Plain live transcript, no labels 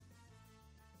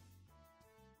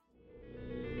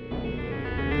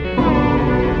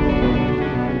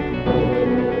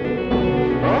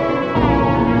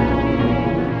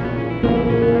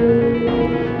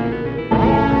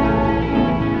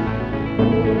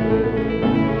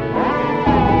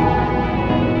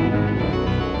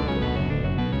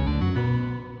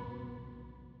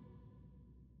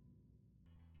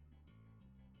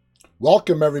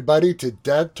Welcome, everybody, to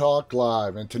Dead Talk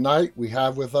Live. And tonight we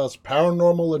have with us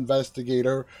paranormal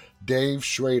investigator Dave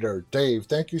Schrader. Dave,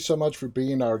 thank you so much for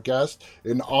being our guest.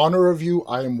 In honor of you,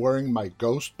 I am wearing my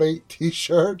Ghost Bait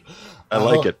t-shirt. I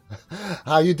like it.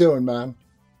 How you doing, man?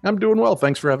 I'm doing well.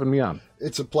 Thanks for having me on.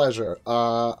 It's a pleasure.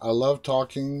 I love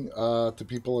talking to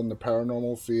people in the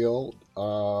paranormal field.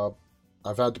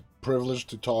 I've had the privilege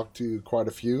to talk to quite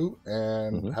a few,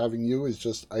 and having you is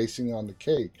just icing on the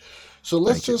cake. So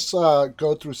let's just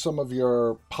go through some of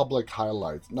your public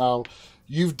highlights. Now,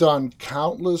 you've done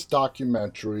countless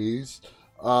documentaries.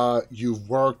 You've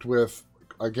worked with,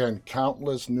 again,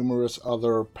 numerous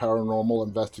other paranormal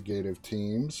investigative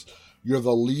teams. You're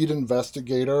the lead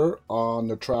investigator on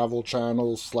the Travel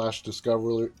Channel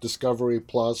 / Discovery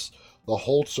Plus, The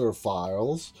Holzer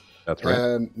Files. That's right.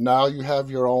 And now you have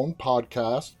your own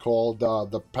podcast called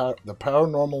the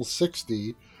Paranormal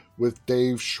 60 with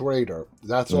Dave Schrader.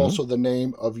 That's also the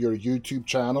name of your YouTube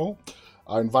channel.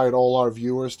 I invite all our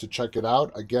viewers to check it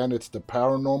out. Again, it's the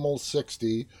Paranormal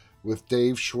 60 with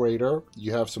Dave Schrader.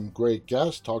 You have some great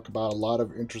guests, talk about a lot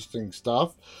of interesting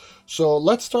stuff. So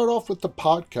let's start off with the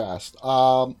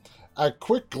podcast. At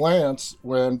quick glance,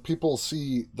 when people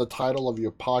see the title of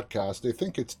your podcast, they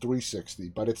think it's 360,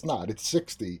 but it's not. It's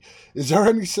 60. Is there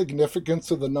any significance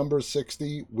to the number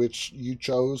 60, which you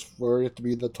chose for it to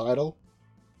be the title?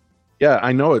 Yeah,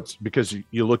 I know it's because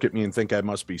you look at me and think I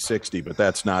must be 60, but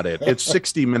that's not it. It's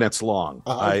 60 minutes long.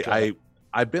 Okay.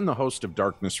 I've been the host of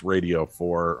Darkness Radio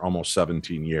for almost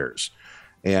 17 years.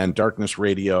 And Darkness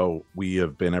Radio, we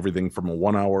have been everything from a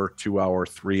 1 hour, 2 hour,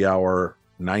 3 hour,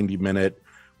 90-minute.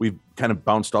 We've kind of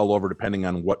bounced all over depending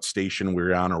on what station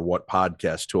we're on or what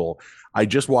podcast tool. I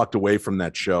just walked away from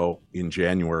that show in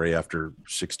January after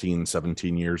 16,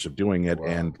 17 years of doing it. Wow.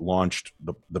 And launched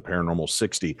the Paranormal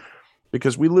 60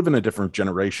 because we live in a different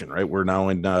generation, right? We're now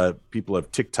in, people have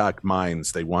TikTok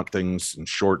minds. They want things in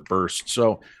short bursts.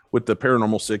 So with the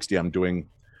Paranormal 60, I'm doing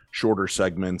shorter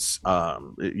segments,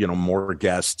 more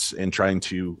guests, and trying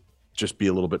to just be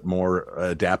a little bit more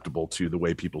adaptable to the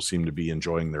way people seem to be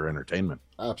enjoying their entertainment.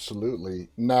 Absolutely.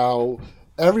 Now,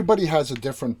 everybody has a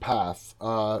different path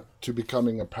to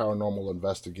becoming a paranormal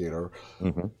investigator.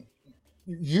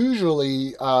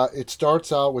 Usually, it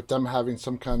starts out with them having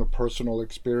some kind of personal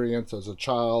experience as a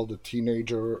child, a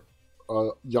teenager,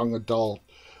 a young adult.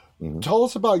 Tell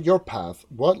us about your path.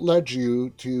 What led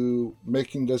you to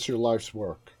making this your life's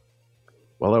work?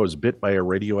 Well, I was bit by a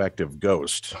radioactive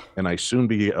ghost, and I soon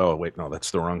be. Oh, wait, no,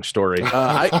 that's the wrong story.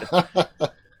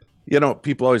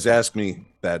 People always ask me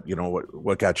that,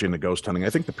 what got you into ghost hunting?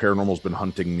 I think the paranormal's been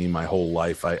hunting me my whole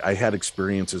life. I had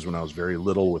experiences when I was very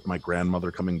little with my grandmother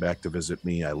coming back to visit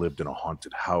me. I lived in a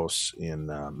haunted house in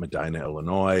Medina,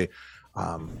 Illinois.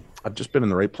 I've just been in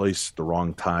the right place at the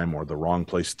wrong time, or the wrong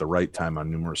place at the right time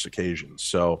on numerous occasions.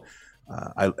 So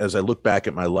as I look back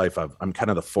at my life, I'm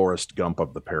kind of the Forrest Gump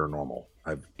of the paranormal.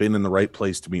 I've been in the right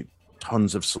place to meet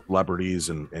tons of celebrities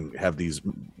and have these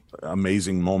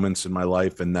amazing moments in my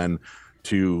life. And then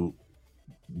to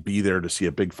be there to see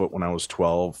a Bigfoot when I was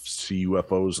 12, see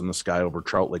UFOs in the sky over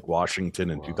Trout Lake,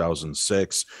 Washington in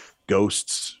 2006,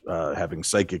 ghosts, having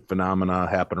psychic phenomena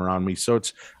happen around me. So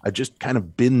I've just kind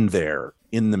of been there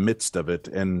in the midst of it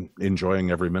and enjoying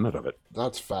every minute of it.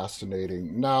 That's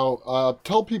fascinating. Now,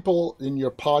 tell people in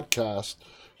your podcast,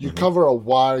 you cover a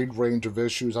wide range of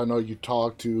issues. I know you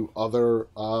talk to other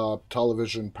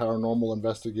television paranormal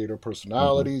investigator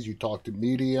personalities. You talk to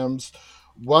mediums.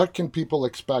 What can people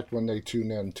expect when they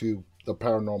tune in to the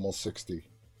Paranormal 60?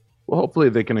 Well, hopefully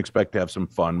they can expect to have some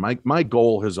fun. My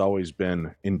goal has always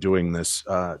been in doing this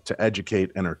to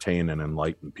educate, entertain, and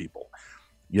enlighten people.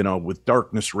 With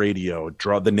Darkness Radio,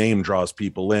 the name draws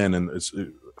people in, and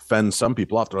it offends some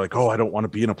people off. They're like, oh, I don't want to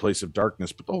be in a place of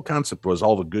darkness. But the whole concept was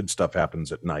all the good stuff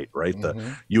happens at night, right? The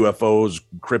UFOs,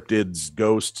 cryptids,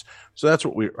 ghosts. So that's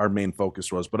what our main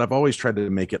focus was. But I've always tried to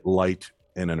make it light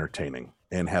and entertaining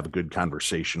and have a good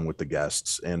conversation with the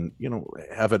guests and,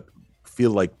 have it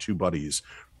feel like two buddies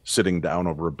sitting down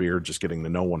over a beer, just getting to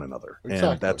know one another. Exactly.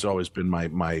 And that's always been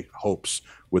my hopes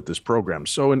with this program.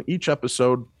 So in each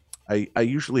episode, I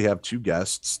usually have two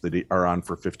guests that are on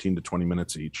for 15 to 20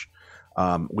 minutes each.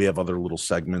 We have other little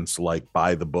segments like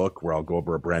Buy the Book, where I'll go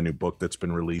over a brand new book that's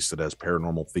been released that has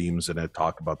paranormal themes in it,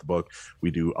 talk about the book. We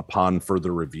do Upon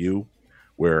Further Review,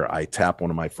 where I tap one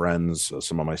of my friends,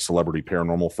 some of my celebrity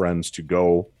paranormal friends, to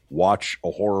go watch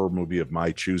a horror movie of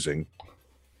my choosing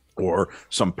or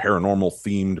some paranormal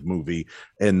themed movie,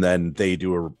 and then they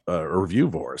do a review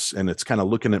for us. And it's kind of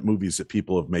looking at movies that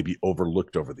people have maybe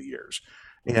overlooked over the years.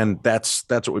 And that's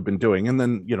what we've been doing. And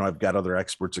then, I've got other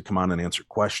experts that come on and answer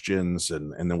questions,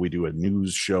 and then we do a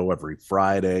news show every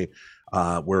Friday,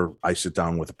 where I sit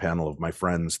down with a panel of my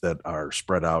friends that are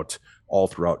spread out all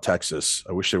throughout Texas.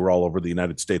 I wish they were all over the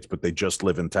United States, but they just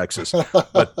live in Texas.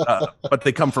 But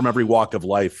they come from every walk of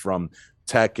life, from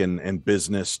tech and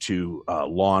business to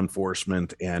law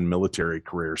enforcement and military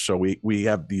careers. So we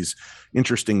have these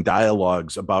interesting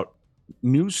dialogues about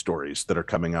news stories that are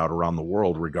coming out around the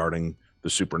world regarding the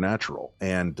supernatural,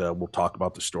 and we'll talk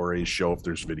about the stories, show if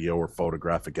there's video or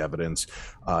photographic evidence,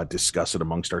 discuss it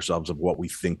amongst ourselves of what we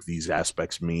think these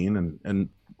aspects mean, and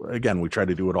again, we try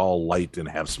to do it all light and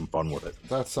have some fun with it.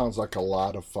 That sounds like a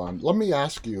lot of fun. Let me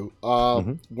ask you,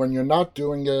 Mhm. when you're not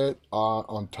doing it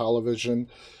on television,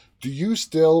 do you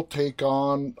still take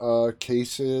on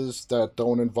cases that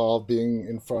don't involve being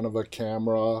in front of a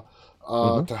camera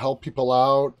Mhm. to help people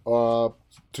out,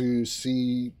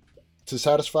 to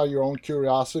satisfy your own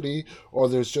curiosity, or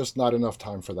there's just not enough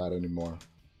time for that anymore?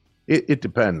 It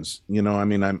depends. I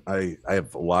mean, I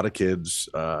have a lot of kids.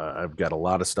 I've got a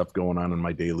lot of stuff going on in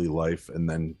my daily life, and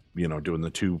then doing the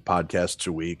 2 podcasts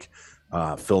a week,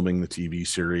 filming the TV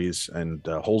series, and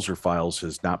Holzer Files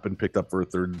has not been picked up for a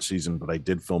 3rd season, but I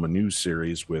did film a news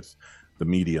series with the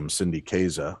medium Cindy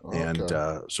Kaza, and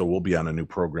Okay. so we'll be on a new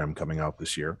program coming out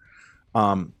this year.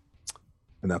 Um,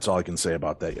 and that's all I can say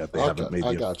about that yet. They Okay, haven't made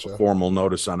I a gotcha. formal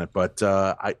notice on it, but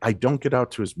I don't get out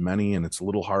to as many, and it's a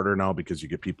little harder now because you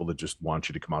get people that just want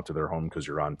you to come out to their home because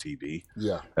you're on TV,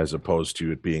 Yeah. as opposed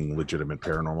to it being legitimate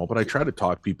paranormal. But I try to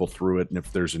talk people through it, and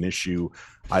if there's an issue,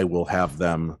 I will have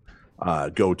them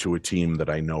go to a team that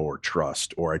I know or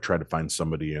trust, or I try to find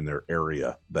somebody in their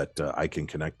area that I can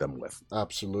connect them with.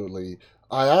 Absolutely.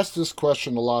 I ask this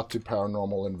question a lot to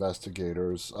paranormal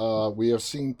investigators. We have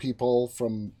seen people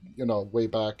from, way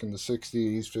back in the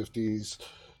 60s, 50s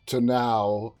to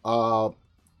now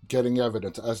getting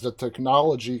evidence. As the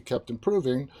technology kept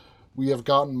improving, we have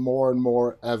gotten more and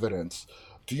more evidence.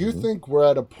 Do you Mhm. think we're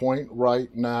at a point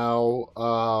right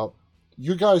now?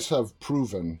 You guys have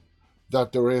proven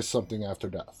that there is something after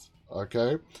death,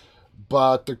 okay?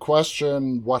 But the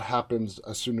question, what happens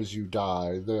as soon as you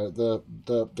die,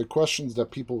 the questions that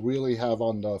people really have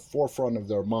on the forefront of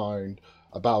their mind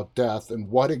about death and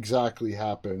what exactly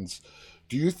happens,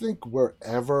 do you think we're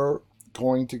ever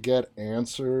going to get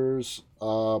answers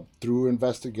through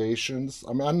investigations?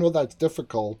 I mean, I know that's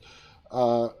difficult.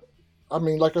 Uh, I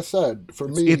mean, like I said, for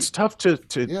me, It's tough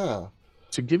yeah,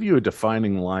 to give you a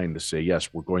defining line to say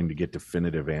yes, we're going to get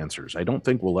definitive answers. I don't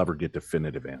think we'll ever get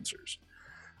definitive answers.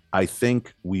 I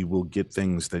think we will get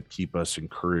things that keep us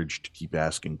encouraged to keep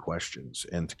asking questions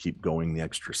and to keep going the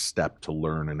extra step to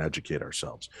learn and educate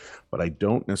ourselves. But I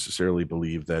don't necessarily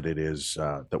believe that it is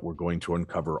that we're going to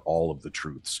uncover all of the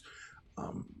truths.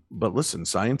 But listen,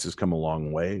 science has come a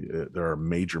long way. There are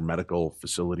major medical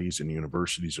facilities and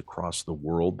universities across the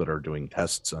world that are doing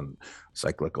tests on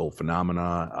cyclical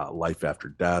phenomena, life after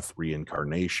death,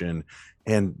 reincarnation,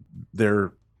 and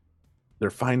they're their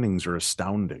findings are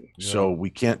astounding. So yeah, we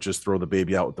can't just throw the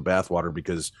baby out with the bathwater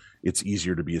because it's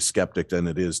easier to be a skeptic than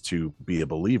it is to be a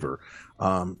believer.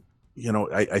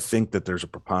 I think that there's a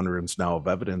preponderance now of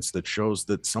evidence that shows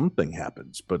that something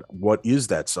happens, but what is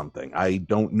that something? I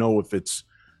don't know if it's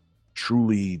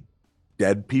truly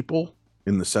dead people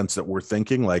in the sense that we're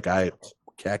thinking, like I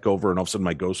cack over and all of a sudden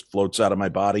my ghost floats out of my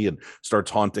body and starts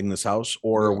haunting this house,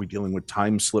 or are yeah, we dealing with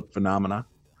time slip phenomena?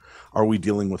 Are we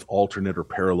dealing with alternate or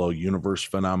parallel universe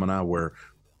phenomena where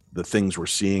the things we're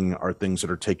seeing are things that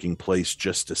are taking place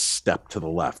just a step to the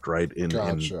left, right?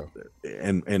 gotcha.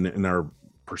 In our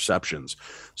perceptions.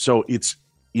 So it's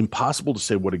impossible to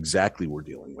say what exactly we're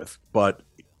dealing with, but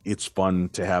it's fun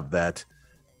to have that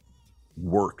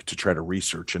work to try to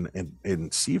research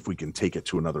and see if we can take it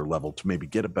to another level to maybe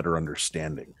get a better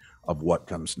understanding of what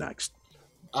comes next.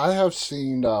 I have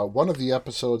seen one of the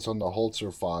episodes on the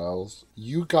Holzer Files.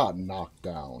 You got knocked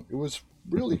down. It was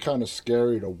really kind of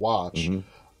scary to watch. Mhm.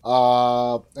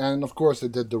 And of course, they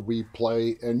did the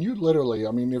replay. And you literally,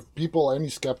 I mean, if people, any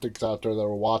skeptics out there that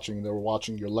were watching, they were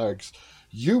watching your legs.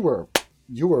 You were,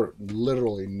 you were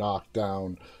literally knocked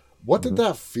down. What did Mhm.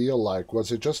 that feel like?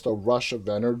 Was it just a rush of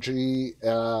energy?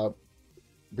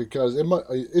 Because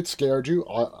it scared you.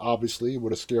 Obviously, it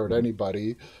would have scared Mhm.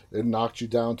 anybody. It knocked you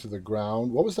down to the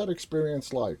ground. What was that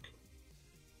experience like?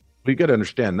 We got to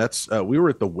understand that's we were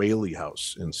at the Whaley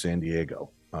House in San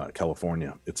Diego,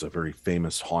 California. It's a very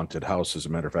famous haunted house. As a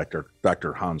matter of fact,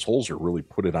 Dr. Hans Holzer really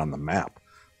put it on the map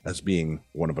as being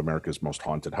one of America's most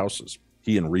haunted houses.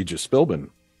 He and Regis Philbin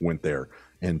went there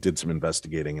and did some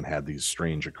investigating and had these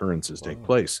strange occurrences take Wow.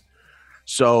 place.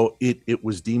 So it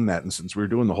was deemed that, and since we were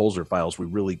doing the Holzer Files, we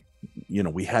really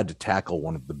we had to tackle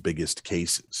one of the biggest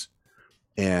cases,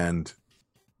 and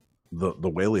the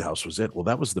Whaley House was it. Well,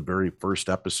 that was the very first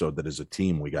episode that as a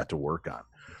team we got to work on.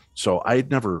 So I had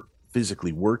never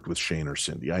physically worked with Shane or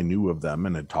Cindy. I knew of them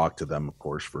and had talked to them, of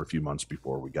course, for a few months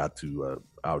before we got to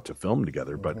out to film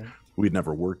together, but we'd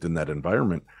never worked in that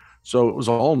environment. So it was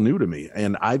all new to me.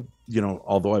 And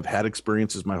although I've had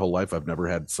experiences my whole life, I've never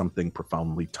had something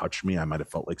profoundly touch me. I might have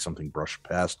felt like something brushed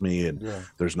past me and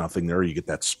there's nothing there. You get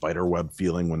that spider web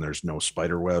feeling when there's no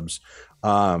spider webs.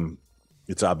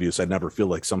 It's obvious I never feel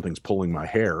like something's pulling my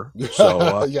hair.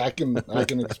 So yeah, I can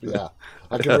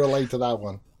relate to that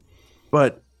one.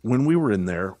 But when we were in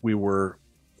there, we were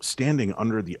standing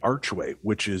under the archway,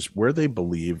 which is where they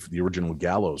believe the original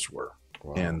gallows were.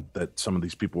 Wow. And that some of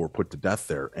these people were put to death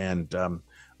there. And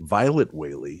Violet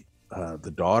Whaley,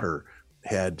 the daughter,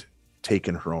 had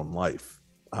taken her own life.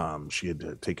 She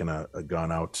had taken a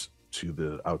gun out to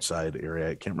the outside area.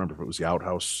 I can't remember if it was the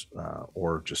outhouse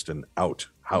or just an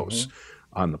outhouse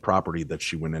on the property that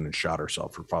she went in and shot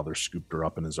herself. Her father scooped her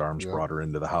up in his arms, brought her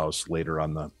into the house, laid her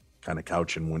on the kind of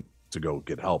couch and went to go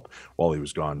get help. While he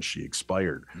was gone, she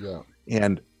expired. Yeah.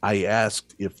 And I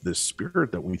asked if this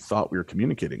spirit that we thought we were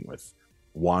communicating with,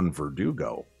 Juan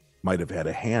Verdugo, might have had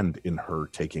a hand in her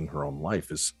taking her own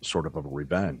life as sort of a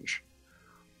revenge.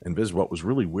 And Viz, what was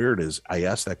really weird is I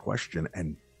asked that question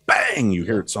and bang, you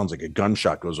hear it sounds like a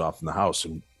gunshot goes off in the house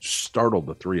and startled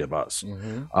the three of us,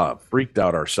 freaked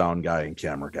out our sound guy and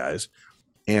camera guys.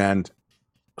 And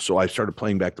so I started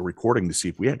playing back the recording to see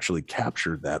if we actually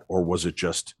captured that, or was it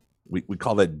just, we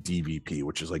call that DVP,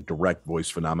 which is like direct voice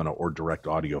phenomena or direct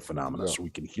audio phenomena. So we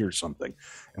can hear something,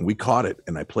 and we caught it,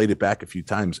 and I played it back a few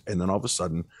times. And then all of a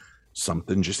sudden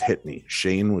something just hit me.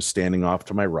 Shane was standing off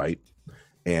to my right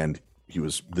and he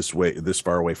was this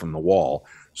far away from the wall.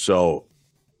 So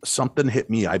something hit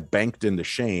me. I banked into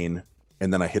Shane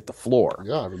and then I hit the floor.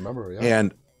 Yeah, I remember. Yeah.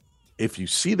 And if you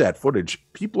see that footage,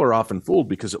 people are often fooled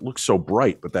because it looks so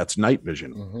bright, but that's night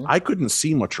vision. I couldn't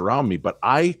see much around me, but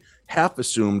I half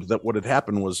assumed that what had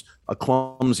happened was a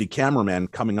clumsy cameraman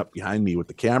coming up behind me with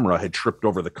the camera had tripped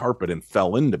over the carpet and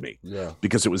fell into me. Yeah.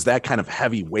 Because it was that kind of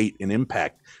heavy weight and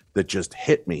impact that just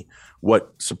hit me.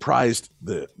 What surprised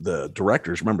the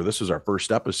directors, remember, this was our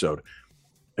first episode.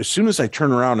 As soon as I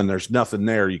turn around and there's nothing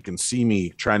there, you can see me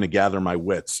trying to gather my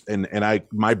wits. And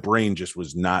my brain just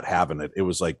was not having it. It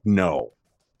was like, no,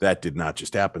 that did not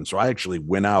just happen. So I actually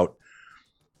went out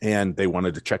and they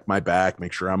wanted to check my back,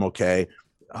 make sure I'm okay.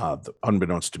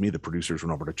 Unbeknownst to me, the producers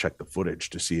went over to check the footage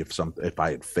to see if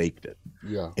I had faked it.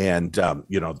 Yeah. And,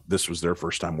 this was their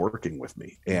first time working with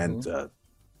me. And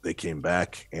they came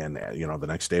back and, the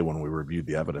next day when we reviewed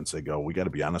the evidence, they go, we got to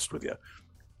be honest with you.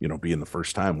 Being the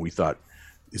first time, we thought,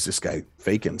 is this guy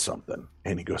faking something?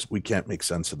 And he goes, we can't make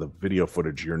sense of the video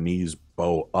footage. Your knees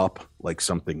bow up like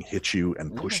something hit you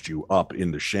and pushed you up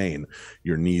into Shane.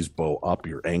 Your knees bow up,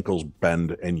 your ankles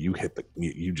bend, and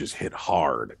you just hit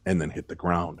hard and then hit the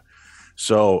ground.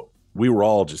 So we were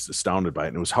all just astounded by it.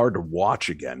 And it was hard to watch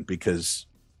again because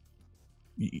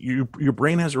your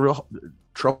brain has a real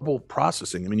trouble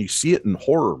processing. I mean, you see it in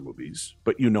horror movies,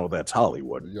 but that's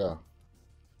Hollywood. Yeah.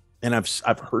 And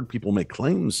I've heard people make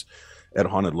claims at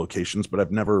haunted locations, but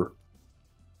I've never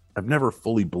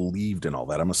fully believed in all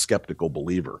that. I'm a skeptical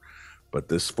believer, but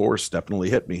this force definitely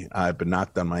hit me. I've been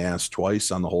knocked on my ass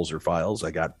twice on the Holzer Files.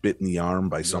 I got bit in the arm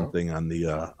by something on the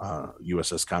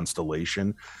USS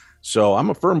Constellation. So I'm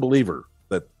a firm believer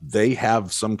that they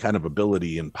have some kind of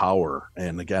ability and power.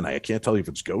 And again, I can't tell you if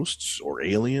it's ghosts or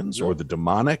aliens or the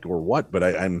demonic or what, but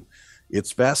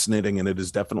it's fascinating and it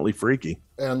is definitely freaky.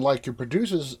 And like your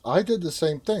producers, I did the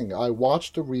same thing. I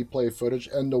watched the replay footage,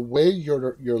 and the way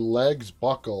your legs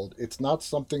buckled, it's not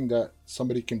something that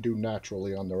somebody can do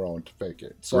naturally on their own to fake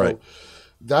it. So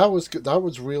that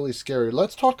was really scary.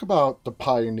 Let's talk about the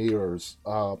pioneers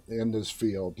in this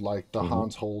field, like the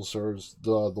Hans Holzers,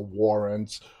 the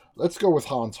Warrens. Let's go with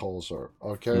Hans Holzer,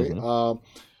 okay?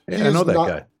 I know that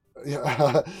guy.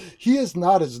 Yeah, he is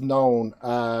not as known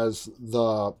as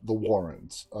the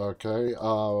Warrens. Okay.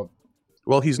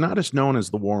 Well, he's not as known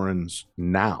as the Warrens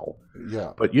now.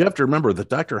 Yeah. But you have to remember that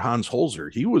Dr. Hans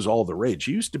Holzer, he was all the rage.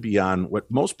 He used to be on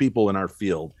what most people in our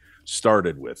field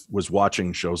started with, was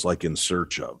watching shows like In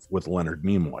Search Of with Leonard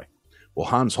Nimoy. Well,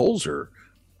 Hans Holzer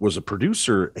was a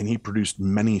producer, and he produced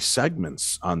many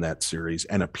segments on that series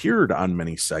and appeared on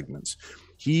many segments.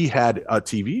 He had a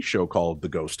TV show called The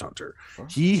Ghost Hunter.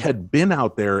 He had been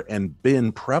out there and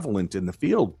been prevalent in the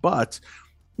field, but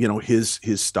his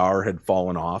star had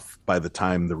fallen off by the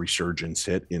time the resurgence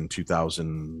hit in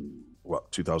 2000,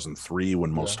 2003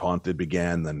 when Most Haunted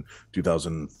began, then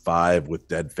 2005 with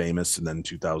Dead Famous, and then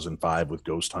 2005 with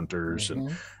Ghost Hunters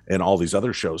and all these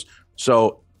other shows.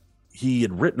 So he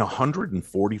had written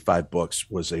 145 books,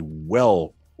 was a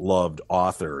well-loved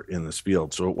author in this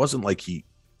field. So it wasn't like he,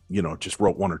 just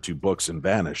wrote one or two books and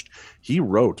vanished. He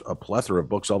wrote a plethora of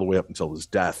books all the way up until his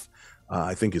death.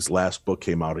 I think his last book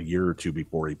came out a year or two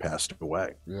before he passed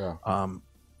away. Yeah.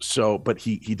 But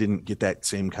he didn't get that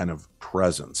same kind of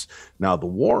presence. Now, the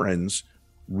Warrens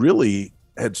really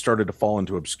had started to fall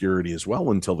into obscurity as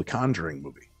well until the Conjuring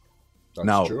movie.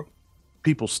 That's true.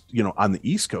 People, on the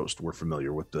East Coast were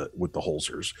familiar with the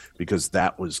Holzers because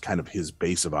that was kind of his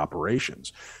base of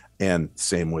operations. And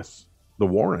same with the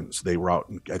Warrens. They were out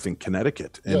in, I think,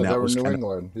 Connecticut. And they were in New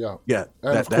England. Yeah. Yeah.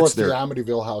 And of course, the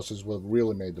Amityville house is what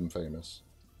really made them famous.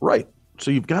 Right. So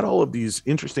you've got all of these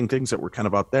interesting things that were kind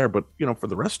of out there, but, for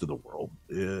the rest of the world,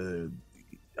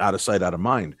 out of sight, out of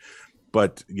mind.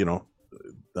 But,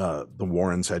 the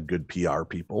Warrens had good PR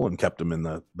people and kept them in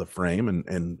the frame.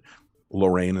 And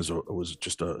Lorraine was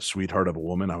just a sweetheart of a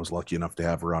woman. I was lucky enough to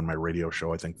have her on my radio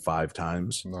show, I think 5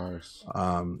 times. Nice.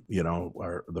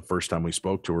 The first time we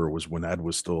spoke to her was when Ed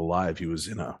was still alive. He was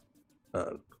in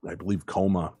I believe,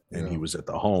 coma, and he was at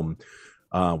the home.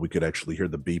 We could actually hear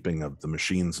the beeping of the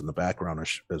machines in the background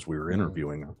as we were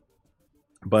interviewing her.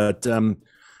 But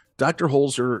Dr.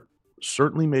 Holzer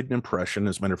certainly made an impression.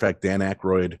 As a matter of fact, Dan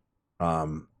Aykroyd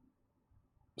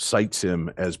cites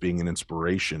him as being an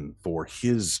inspiration for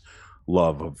his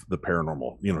love of the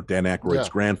paranormal. Dan Aykroyd's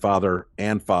grandfather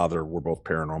and father were both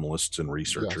paranormalists and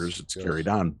researchers. It's carried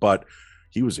on, but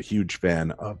he was a huge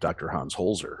fan of Dr. Hans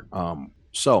Holzer.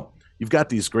 So you've got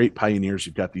these great pioneers.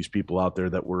 You've got these people out there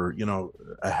that were,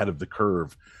 ahead of the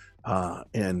curve.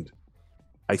 And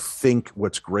I think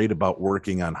what's great about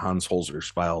working on Hans Holzer's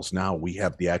files now, we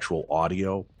have the actual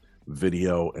audio,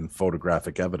 video, and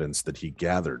photographic evidence that he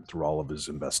gathered through all of his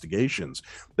investigations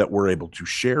that we're able to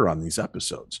share on these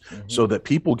episodes so that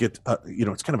people get,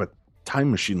 it's kind of a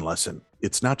time machine lesson.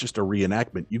 It's not just a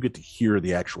reenactment. You get to hear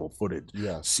the actual footage,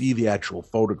 see the actual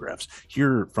photographs,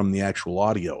 hear from the actual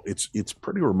audio. It's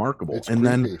pretty remarkable. It's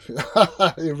creepy.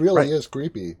 It really is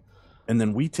creepy. And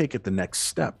then we take it the next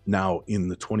step. Now, in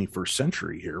the 21st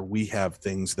century here, we have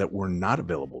things that were not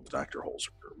available to Dr. Holzer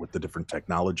with the different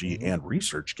technology and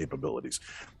research capabilities.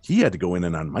 He had to go in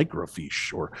and on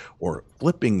microfiche or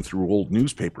flipping through old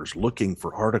newspapers, looking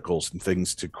for articles and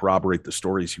things to corroborate the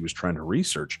stories he was trying to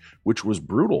research, which was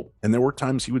brutal. And there were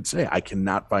times he would say, I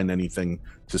cannot find anything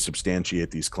to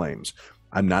substantiate these claims.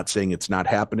 I'm not saying it's not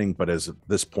happening, but as at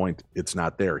this point, it's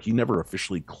not there. He never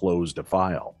officially closed a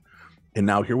file. And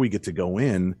now here we get to go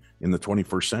in the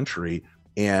 21st century,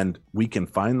 and we can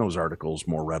find those articles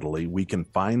more readily. We can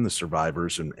find the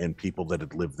survivors and people that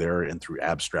had lived there, and through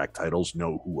abstract titles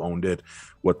know who owned it,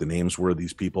 what the names were of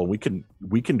these people. We can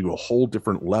do a whole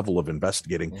different level of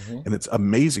investigating. And it's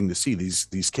amazing to see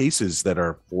these cases that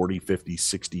are 40, 50,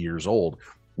 60 years old.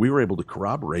 We were able to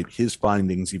corroborate his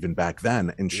findings even back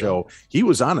then and show he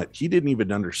was on it. He didn't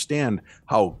even understand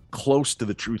how close to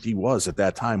the truth he was at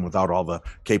that time without all the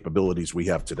capabilities we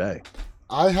have today.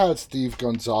 I had Steve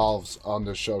Gonzalez on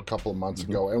the show a couple of months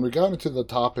ago, and we got into the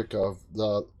topic of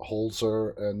the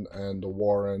Holzer and the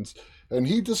Warrens, and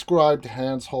he described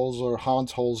Hans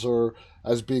Holzer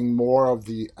as being more of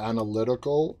the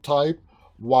analytical type,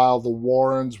 while the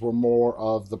Warrens were more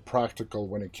of the practical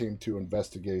when it came to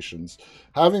investigations.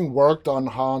 Having worked on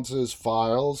Hans's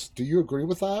files, do you agree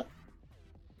with that?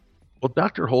 Well,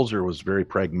 Dr. Holzer was very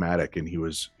pragmatic, and he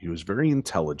was very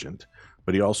intelligent,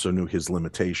 but he also knew his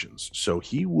limitations. So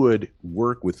he would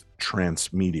work with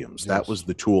trance mediums. That was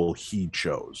the tool he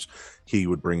chose. He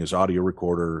would bring his audio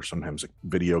recorder, sometimes a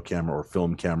video camera or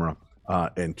film camera,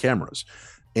 and cameras.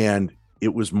 And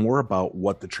it was more about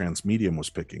what the trance medium was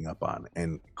picking up on,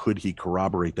 and could he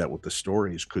corroborate that with the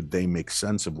stories? Could they make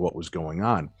sense of what was going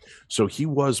on? So he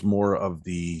was more of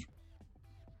the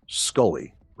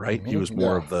Scully, right? He was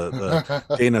more of the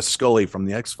Dana Scully from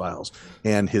the X-Files,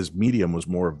 and his medium was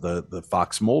more of the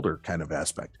Fox Mulder kind of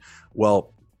aspect.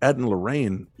 Well, Ed and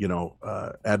Lorraine,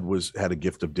 Ed had a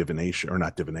gift of divination, or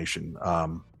not divination.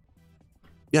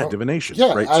 Divination.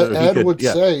 Yeah, right? So Ed would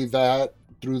say that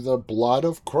through the blood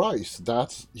of Christ,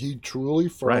 he truly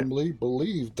firmly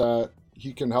believed that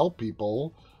he can help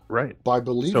people by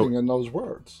believing in those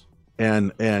words.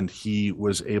 And he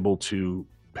was able to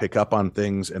pick up on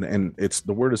things, and it's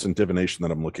the word isn't divination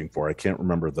that I'm looking for. I can't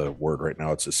remember the word right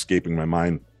now. It's escaping my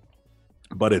mind,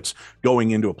 but it's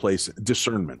going into a place,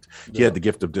 discernment. He had the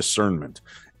gift of discernment,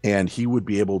 and he would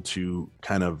be able to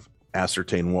kind of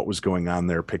ascertain what was going on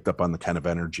there, picked up on the kind of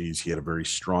energies. He had a very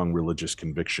strong religious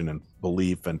conviction and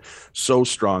belief, and so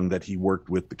strong that he worked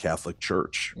with the Catholic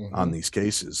Church on these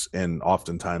cases. And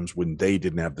oftentimes when they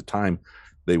didn't have the time,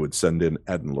 they would send in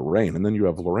Ed and Lorraine. And then you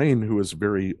have Lorraine, who is a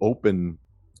very open,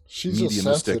 She's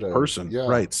mediumistic person, yeah.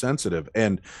 right? Sensitive.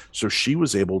 And so she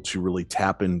was able to really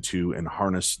tap into and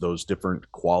harness those different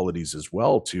qualities as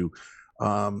well to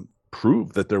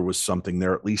prove that there was something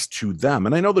there, at least to them.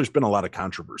 And I know there's been a lot of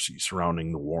controversy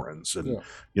surrounding the Warrens, and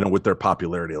you know, with their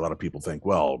popularity, a lot of people think,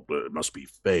 well, it must be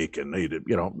fake, and they did,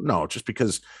 you know, no, just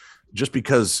because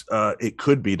it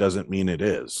could be doesn't mean it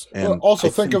is. And well, also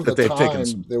think of the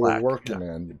time they were working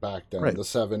in back then, right. the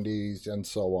 70s and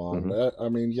so on. I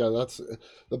mean, yeah, that's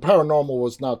the paranormal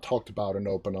was not talked about in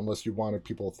open unless you wanted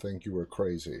people to think you were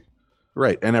crazy.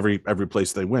 Right. And every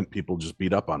place they went, people just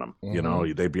beat up on them. You know,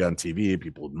 they'd be on TV,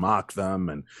 people would mock them,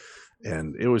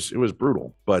 and it was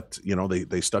brutal. But, you know,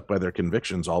 they stuck by their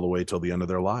convictions all the way till the end of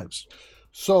their lives.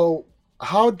 So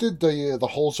how did the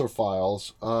Holzer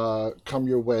files come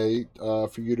your way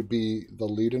for you to be the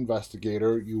lead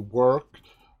investigator? You work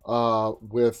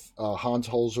with Hans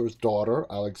Holzer's daughter,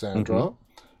 Alexandra.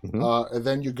 And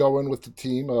then you go in with the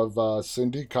team of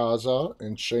Cindy Kaza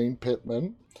and Shane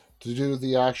Pittman to do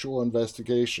the actual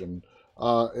investigation.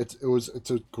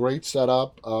 It's a great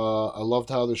setup. I loved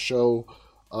how the show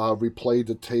replayed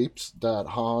the tapes that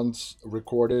Hans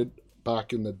recorded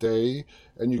back in the day,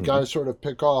 and you guys sort of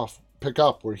pick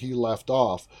up where he left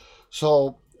off.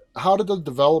 So how did the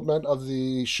development of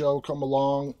the show come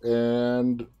along,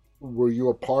 and were you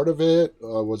a part of it?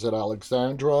 Was it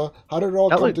Alexandra? How did it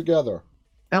all come together?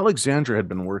 Alexandra had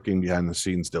been working behind the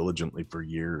scenes diligently for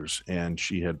years, and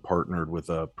she had partnered with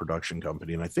a production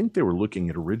company. And I think they were looking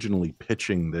at originally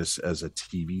pitching this as a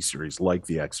TV series like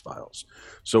The X-Files.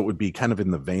 So it would be kind of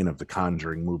in the vein of the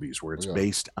Conjuring movies, where it's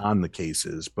based on the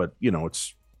cases, but, you know,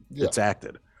 it's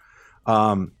acted.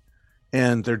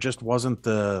 And there just wasn't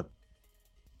the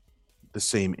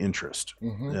same interest,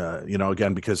 you know,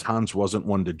 again, because Hans wasn't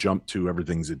one to jump to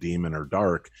everything's a demon or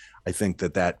dark. I think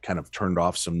that kind of turned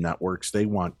off some networks. They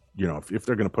want, you know, if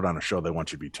they're going to put on a show, they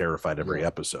want you to be terrified every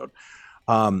episode.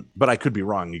 But I could be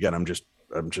wrong. Again, I'm just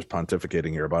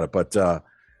pontificating here about it. But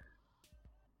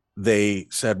they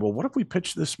said, well, what if we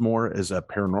pitch this more as a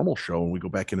paranormal show and we go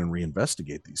back in and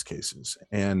reinvestigate these cases?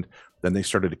 And then they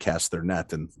started to cast their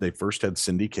net, and they first had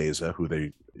Cindy Kaza, who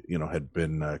they, you know, had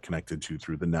been connected to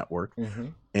through the network.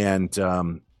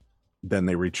 And then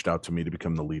they reached out to me to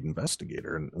become the lead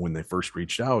investigator. And when they first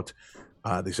reached out,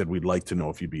 they said, we'd like to know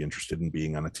if you'd be interested in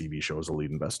being on a TV show as a lead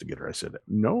investigator. I said,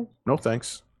 no,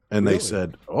 thanks. And they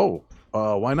said, oh,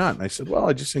 why not? And I said, well,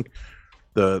 I just think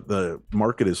the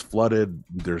market is flooded.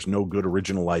 There's no good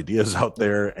original ideas out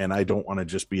there, and I don't want to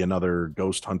just be another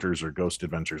Ghost Hunters or Ghost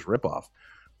Adventures ripoff.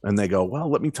 And they go, well,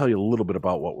 let me tell you a little bit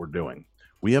about what we're doing.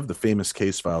 We have the famous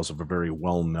case files of a very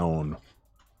well-known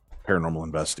paranormal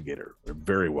investigator, a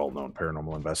very well-known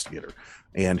paranormal investigator,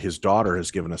 and his daughter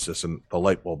has given us this, and the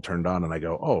light bulb turned on, and I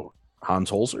go, oh, Hans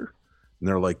Holzer? And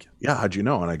they're like, yeah, how'd you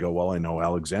know? And I go, well, I know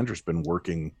Alexandra's been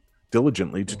working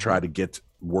diligently to try to get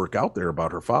work out there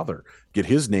about her father, get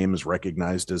his name as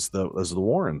recognized as the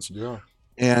Warrens. Yeah.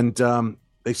 And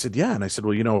they said, yeah. And I said,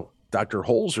 well, you know, Dr.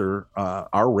 Holzer,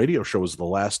 our radio show was the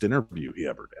last interview he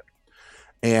ever did.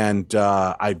 And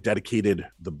I dedicated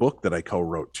the book that I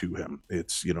co-wrote to him.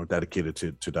 It's, you know, dedicated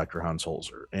to Dr. Hans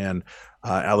Holzer. And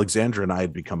Alexandra and I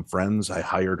had become friends. I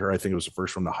hired her. I think it was the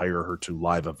first one to hire her to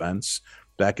live events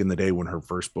back in the day when her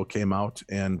first book came out,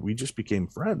 and we just became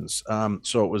friends.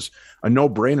 So it was a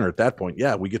no-brainer at that point.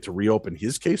 Yeah, we get to reopen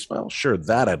his case file. Sure,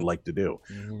 that I'd like to do.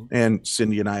 And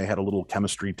Cindy and I had a little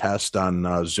chemistry test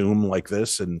on Zoom like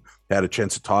this, and had a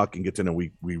chance to talk and get to know.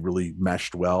 We really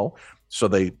meshed well. So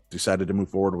they decided to move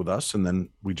forward with us, and then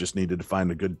we just needed to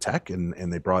find a good tech, and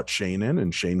they brought Shane in,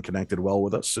 and Shane connected well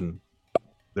with us, and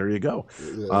there you go.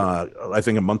 I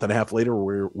think a month and a half later,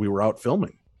 we were out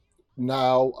filming.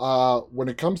 Now, when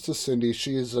it comes to Cindy,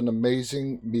 she is an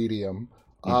amazing medium.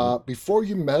 Before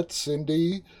you met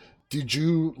Cindy, did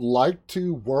you like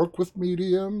to work with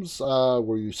mediums?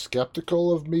 Were you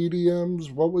skeptical of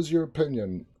mediums? What was your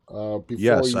opinion?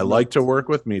 Yes, I like to work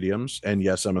with mediums, and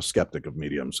yes, I'm a skeptic of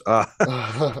mediums.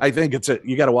 I think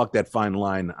you got to walk that fine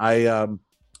line.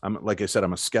 I'm like I said,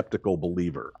 I'm a skeptical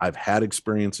believer. I've had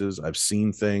experiences, I've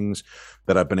seen things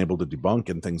that I've been able to debunk,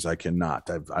 and things I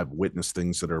cannot. I've witnessed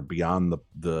things that are beyond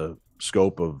the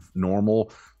scope of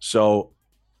normal. So,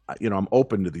 you know, I'm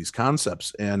open to these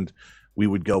concepts, and we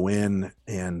would go in,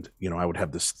 and, you know, I would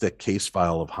have this thick case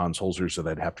file of Hans Holzer's that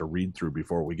I'd have to read through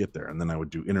before we get there. And then I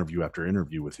would do interview after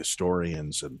interview with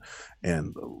historians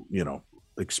and, you know,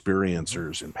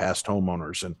 experiencers and past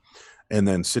homeowners, and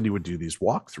then Cindy would do these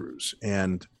walkthroughs,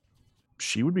 and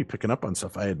she would be picking up on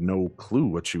stuff I had no clue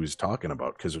what she was talking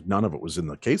about because none of it was in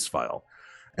the case file.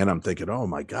 And I'm thinking, oh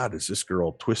my God, is this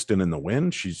girl twisting in the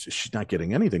wind? She's not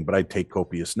getting anything. But I'd take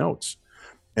copious notes.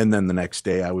 And then the next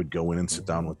day I would go in and sit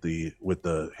down with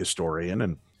the historian,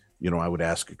 and I would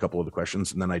ask a couple of the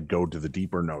questions, and then I'd go to the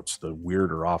deeper notes, the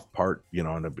weirder off part,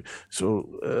 and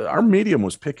so our medium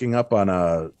was picking up on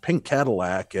a pink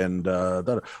Cadillac, and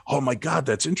oh my God,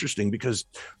 that's interesting because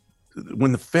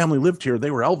when the family lived here,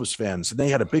 they were Elvis fans, and they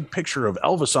had a big picture of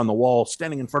Elvis on the wall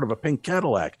standing in front of a pink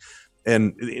Cadillac.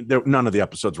 And none of the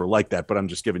episodes were like that, but I'm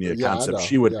just giving you a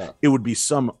concept. It would be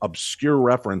some obscure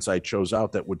reference I chose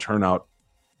out that would turn out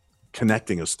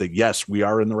connecting us that, yes, we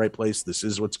are in the right place. This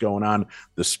is what's going on.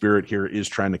 The spirit here is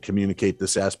trying to communicate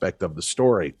this aspect of the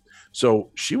story. So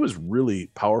she was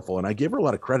really powerful. And I gave her a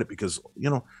lot of credit because,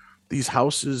 these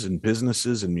houses and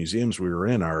businesses and museums we were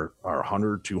in are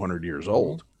 100, 200 years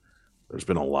old. There's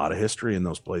been a lot of history in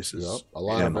those places. Yep, a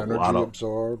lot of energy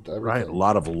absorbed. Everything. Right. A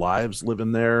lot of lives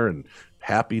living there, and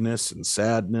happiness and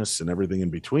sadness and everything in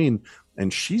between.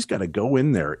 And she's got to go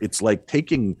in there. It's like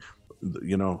taking,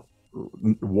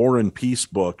 War and Peace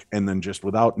book, and then just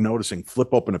without noticing,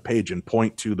 flip open a page and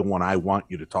point to the one I want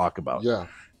you to talk about. Yeah.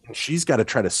 She's got to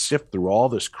try to sift through all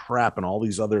this crap and all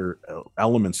these other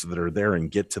elements that are there and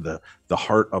get to the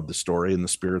heart of the story and the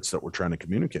spirits that we're trying to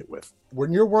communicate with.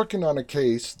 When you're working on a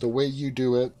case, the way you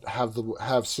do it,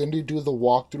 have Cindy do the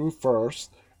walkthrough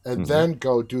first, and then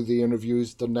go do the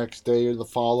interviews the next day or the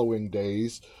following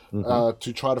days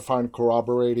to try to find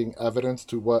corroborating evidence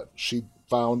to what she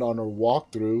found on her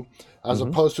walkthrough, as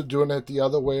opposed to doing it the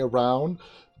other way around.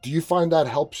 Do you find that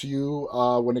helps you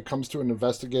when it comes to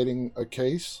investigating a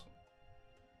case?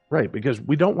 Right, because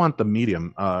we don't want the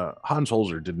medium. Hans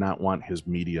Holzer did not want his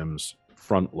mediums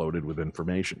front loaded with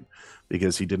information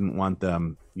because he didn't want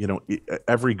them.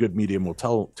 Every good medium will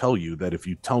tell you that if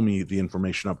you tell me the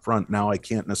information up front, now I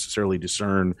can't necessarily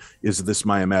discern, is this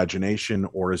my imagination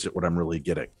or is it what I'm really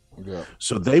getting? Yeah.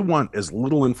 So they want as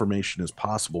little information as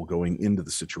possible going into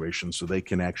the situation so they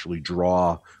can actually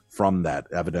draw from that,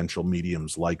 evidential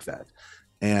mediums like that.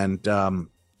 And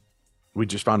we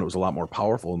just found it was a lot more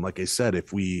powerful. And like I said,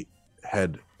 if we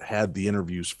had the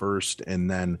interviews first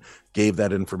and then gave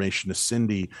that information to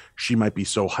Cindy, she might be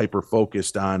so hyper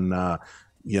focused on,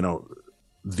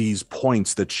 these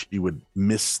points that she would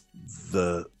miss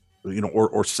the,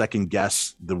 or second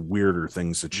guess the weirder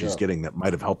things that she's getting that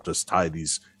might have helped us tie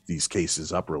these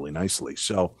cases up really nicely.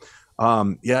 So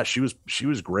she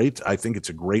was great. I think it's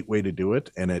a great way to do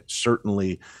it, and it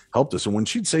certainly helped us. And when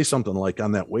she'd say something like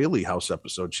on that Whaley House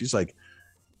episode, she's like,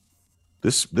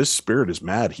 this spirit is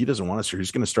mad, he doesn't want us here, he's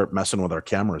going to start messing with our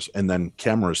cameras. And then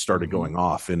cameras started going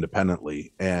off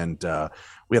independently, and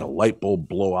we had a light bulb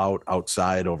blowout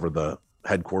outside over the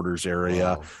headquarters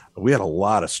area. Wow. We had a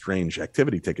lot of strange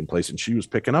activity taking place, and she was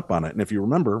picking up on it. And if you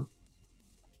remember,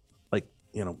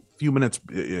 few minutes,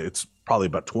 it's probably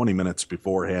about 20 minutes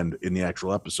beforehand in the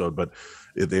actual episode, but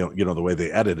the way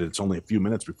they edit it, it's only a few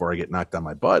minutes before I get knocked on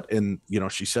my butt. And,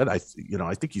 she said, I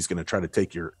think he's going to try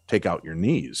to take out your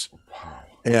knees. Wow.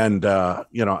 And,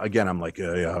 again, I'm like,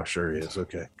 yeah, sure he is.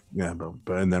 Okay. Yeah.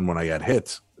 But and then when I got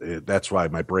hit, that's why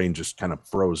my brain just kind of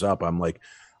froze up. I'm like,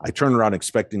 I turn around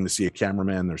expecting to see a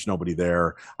cameraman. There's nobody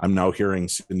there. I'm now hearing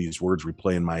Cindy's words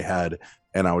replay in my head.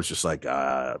 And I was just like,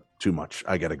 too much.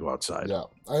 I got to go outside. Yeah.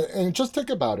 And just think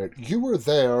about it. You were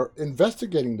there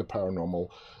investigating the paranormal.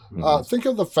 Think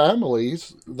of the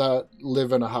families that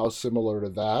live in a house similar to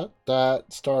that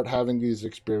start having these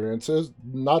experiences,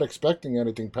 not expecting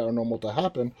anything paranormal to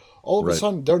happen. All of a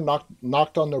sudden, they're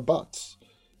knocked on their butts.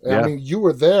 And I mean, you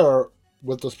were there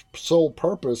with the sole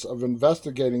purpose of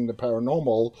investigating the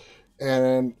paranormal,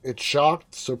 and it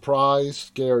shocked, surprised,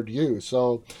 scared you.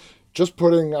 So just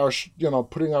putting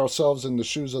ourselves in the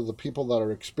shoes of the people that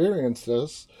are experiencing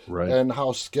this, and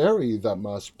how scary that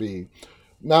must be.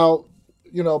 Now,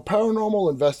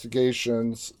 paranormal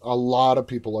investigations, a lot of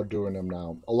people are doing them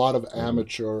now. A lot of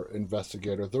amateur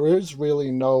investigators. There is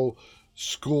really no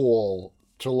school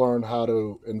to learn how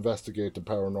to investigate the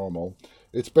paranormal.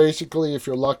 It's basically, if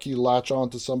you're lucky, latch on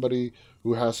to somebody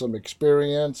who has some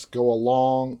experience, go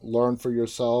along, learn for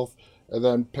yourself, and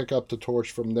then pick up the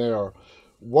torch from there.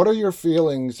 What are your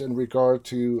feelings in regard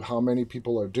to how many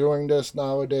people are doing this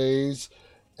nowadays?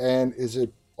 And is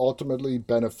it ultimately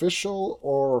beneficial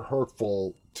or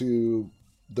hurtful to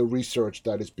the research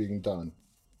that is being done?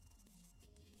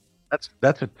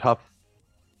 That's a tough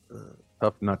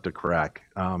nut to crack.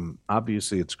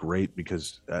 Obviously, it's great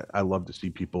because I love to see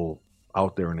people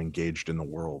out there and engaged in the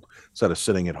world instead of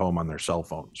sitting at home on their cell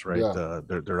phones, right? Yeah.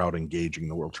 They're out engaging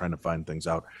the world, trying to find things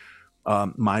out.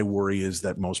 My worry is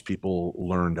that most people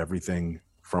learned everything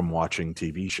from watching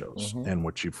TV shows. Mm-hmm. And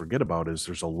what you forget about is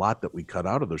there's a lot that we cut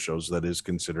out of the shows that is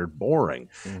considered boring.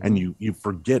 Mm-hmm. And you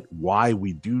forget why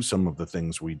we do some of the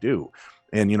things we do.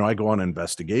 And, I go on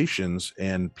investigations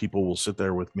and people will sit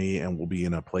there with me and we'll be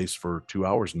in a place for 2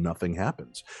 hours, nothing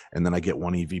happens. And then I get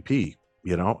one EVP,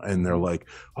 and they're like,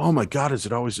 oh my God, is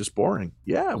it always this boring?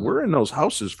 Yeah, we're in those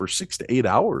houses for 6 to 8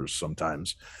 hours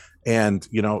sometimes. And,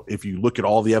 if you look at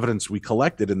all the evidence we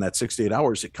collected in that 6 to 8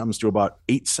 hours, it comes to about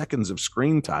 8 seconds of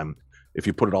screen time if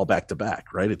you put it all back to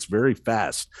back, right? It's very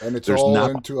fast. And it's all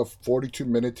into a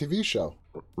 42-minute TV show.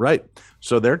 Right.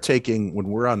 So they're taking, when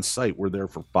we're on site, we're there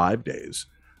for 5 days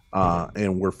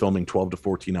and we're filming 12 to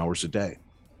 14 hours a day.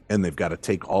 And they've got to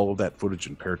take all of that footage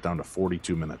and pare it down to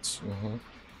 42 minutes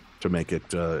to make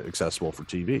it accessible for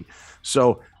TV.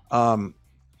 So,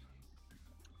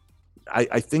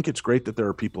 I think it's great that there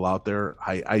are people out there.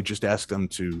 I just ask them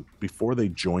to, before they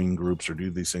join groups or do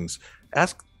these things,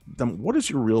 ask them, what is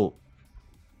your real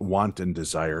want and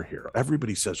desire here?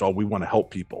 Everybody says, oh, we want to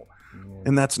help people.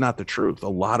 And that's not the truth. A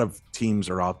lot of teams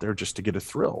are out there just to get a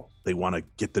thrill. They want to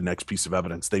get the next piece of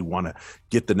evidence. They want to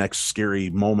get the next scary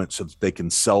moment so that they can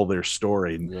sell their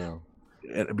story. And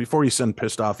before you send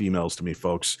pissed off emails to me,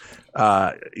 folks,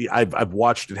 I've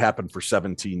watched it happen for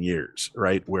 17 years,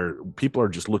 right? Where people are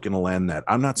just looking to land that.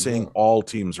 I'm not saying all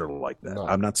teams are like that. No.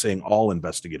 I'm not saying all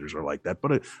investigators are like that,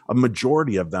 but a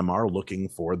majority of them are looking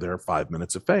for their 5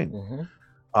 minutes of fame.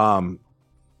 So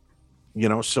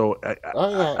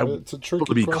I want people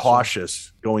to be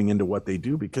cautious going into what they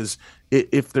do, because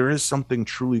if there is something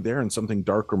truly there and something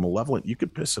dark or malevolent, you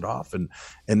could piss it off, and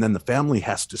then the family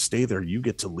has to stay there. You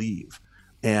get to leave.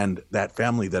 And that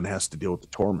family then has to deal with the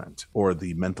torment or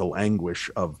the mental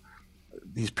anguish of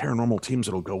these paranormal teams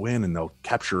that'll go in and they'll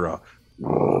capture on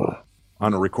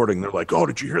a recording. They're like, oh,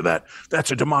 did you hear that? That's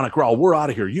a demonic growl. We're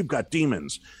out of here. You've got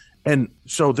demons. And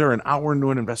so they're an hour into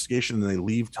an investigation and they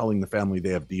leave telling the family they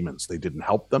have demons. They didn't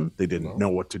help them. They didn't know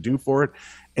what to do for it.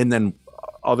 And then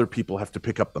other people have to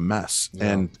pick up the mess.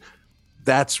 And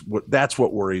that's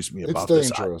what worries me about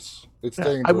this. It's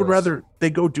dangerous. I would rather they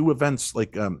go do events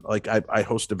like I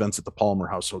host events at the Palmer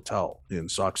House Hotel in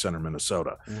Sauk Center,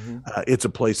 Minnesota. It's a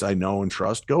place I know and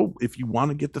trust. Go if you want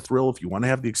to get the thrill, if you want to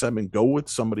have the excitement, go with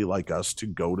somebody like us to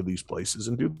go to these places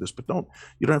and do this. But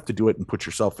you don't have to do it and put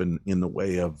yourself in the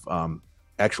way of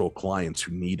actual clients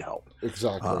who need help.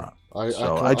 Exactly. I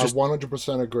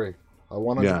 100% agree. I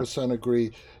 100%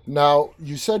 agree. Now,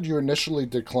 you said you initially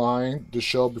declined the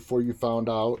show before you found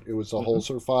out it was the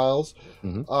Holzer Files.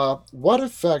 What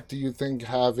effect do you think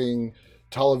having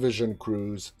television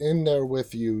crews in there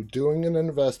with you doing an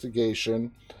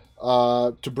investigation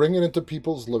to bring it into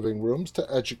people's living rooms to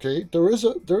educate? There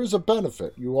is a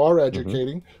benefit. You are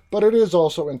educating, but it is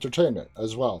also entertainment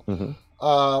as well.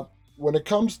 When it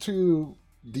comes to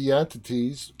the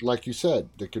entities, like you said,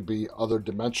 they could be other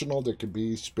dimensional, they could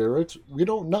be spirits. We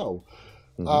don't know.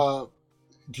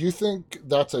 Do you think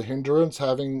that's a hindrance,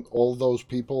 having all those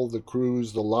people, the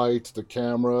crews, the lights, the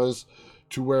cameras,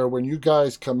 to where when you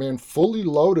guys come in fully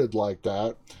loaded like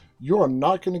that, you are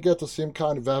not going to get the same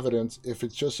kind of evidence if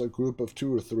it's just a group of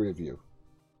 2 or 3 of you?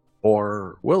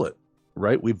 Or will it?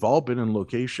 Right? We've all been in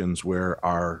locations where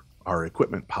our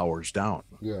equipment powers down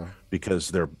because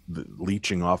they're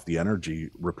leeching off the energy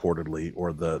reportedly,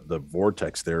 or the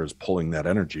vortex there is pulling that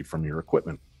energy from your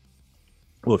equipment.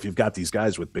 Well, if you've got these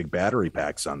guys with big battery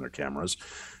packs on their cameras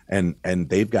and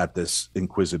they've got this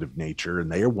inquisitive nature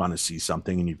and they want to see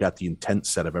something, and you've got the intent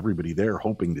set of everybody there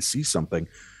hoping to see something,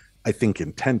 I think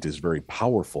intent is very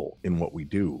powerful in what we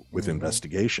do with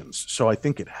investigations. So I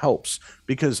think it helps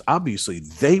because obviously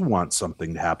they want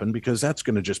something to happen, because that's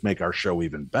going to just make our show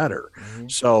even better.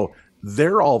 So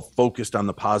they're all focused on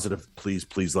the positive. Please,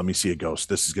 let me see a ghost.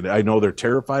 This is I know they're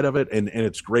terrified of it. And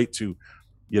it's great to,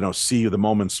 see the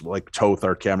moments like Toth,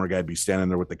 our camera guy, be standing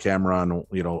there with the camera on,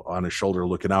 on his shoulder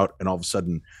looking out. And all of a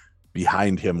sudden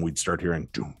behind him, we'd start hearing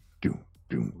doom,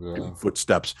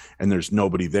 footsteps, and there's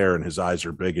nobody there, and his eyes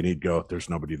are big, and he'd go, there's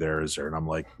nobody there, is there? And I'm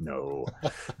like, no.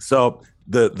 So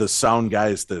the sound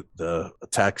guys, the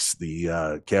techs,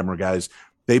 the camera guys,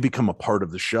 they become a part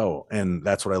of the show. And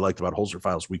that's what I liked about Holzer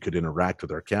Files. We could interact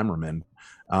with our cameramen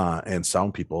and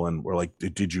sound people, and we're like,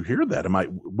 did you hear that?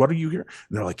 What are you hearing?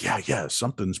 And they're like, yeah,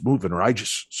 something's moving, or I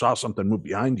just saw something move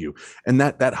behind you. And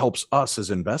that helps us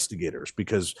as investigators,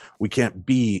 because we can't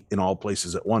be in all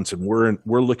places at once, and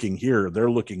we're looking here,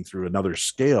 they're looking through another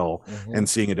scale and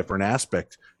seeing a different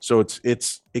aspect. So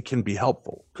it can be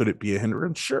helpful. Could it be a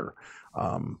hindrance? Sure.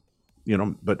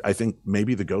 but I think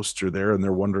maybe the ghosts are there and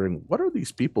they're wondering, what are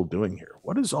these people doing here?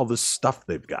 What is all this stuff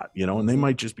they've got? And they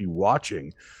might just be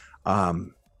watching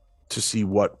to see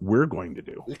what we're going to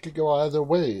do. It could go either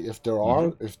way. If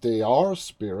they are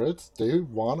spirits, they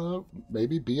want to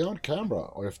maybe be on camera,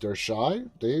 or if they're shy,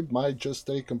 they might just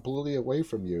stay completely away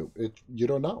from you. You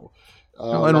don't know.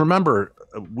 And remember,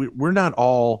 we're not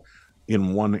all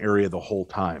in one area the whole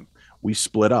time. We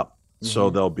split up.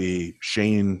 So there'll be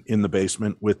Shane in the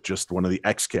basement with just one of the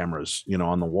X cameras,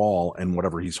 on the wall and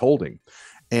whatever he's holding.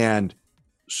 And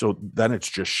so then it's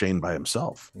just Shane by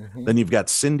himself. Then you've got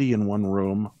Cindy in one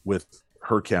room with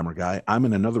her camera guy. I'm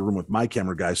in another room with my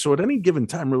camera guy. So at any given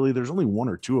time, really, there's only one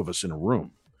or two of us in a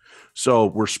room. So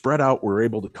we're spread out. We're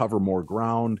able to cover more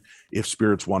ground. If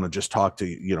spirits want to just talk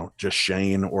to, just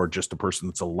Shane or just a person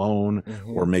that's alone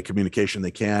or make communication,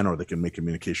 they can, or they can make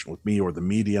communication with me or the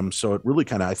medium. So it really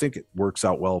I think it works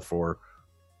out well for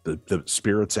the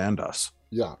spirits and us.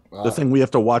 Yeah. The thing we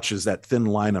have to watch is that thin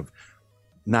line of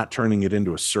not turning it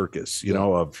into a circus,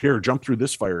 of here, jump through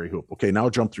this fiery hoop. Okay, now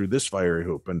jump through this fiery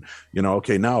hoop. And,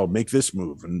 okay, now make this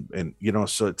move. And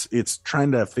so it's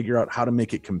trying to figure out how to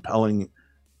make it compelling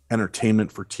entertainment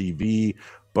for TV,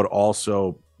 but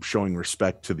also showing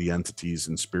respect to the entities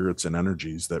and spirits and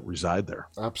energies that reside there.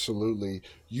 Absolutely.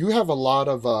 You have a lot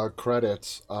of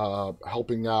credits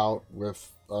helping out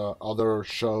with other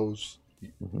shows.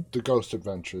 The Ghost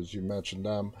Adventures, you mentioned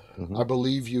them. I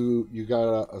believe you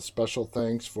got a special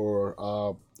thanks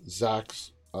for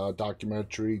Zach's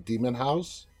documentary Demon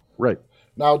House. Right.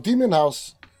 Now, Demon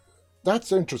House,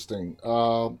 that's interesting.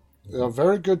 A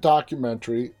very good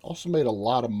documentary. Also made a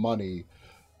lot of money.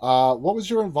 What was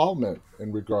your involvement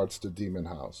in regards to Demon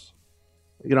House?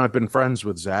 I've been friends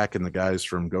with Zach and the guys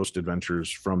from Ghost Adventures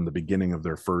from the beginning of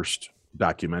their first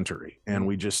documentary, and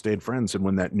we just stayed friends. And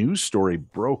when that news story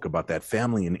broke about that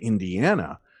family in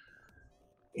Indiana,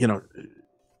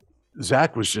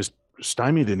 Zach was just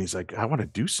stymied, and he's like, I want to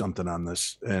do something on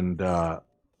this. And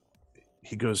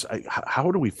he goes,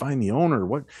 how do we find the owner?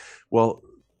 Well,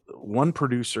 one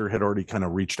producer had already kind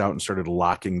of reached out and started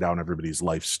locking down everybody's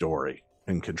life story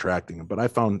and contracting them. But I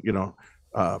found,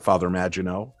 Father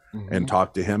Maginot and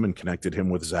talked to him and connected him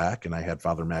with Zach. And I had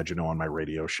Father Maginot on my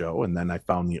radio show. And then I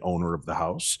found the owner of the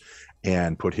house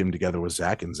and put him together with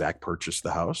Zach, and Zach purchased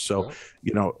the house. So,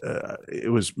 it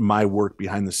was my work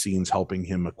behind the scenes helping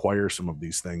him acquire some of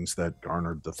these things that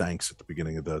garnered the thanks at the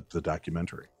beginning of the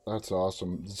documentary. That's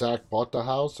awesome. Zach bought the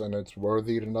house, and it's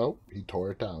worthy to note he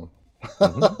tore it down.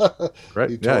 Right.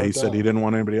 He said he didn't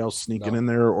want anybody else sneaking in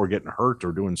there or getting hurt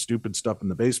or doing stupid stuff in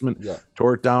the basement.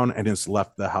 Tore it down and has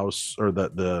left the house, or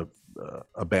the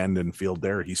abandoned field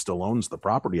there. He still owns the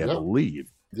property, I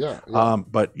believe.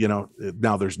 But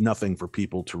now there's nothing for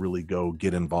people to really go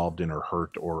get involved in or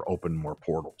hurt or open more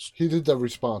portals. He did the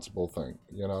responsible thing,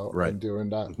 right, in doing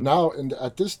that. Now,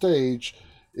 at this stage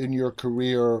in your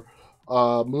career,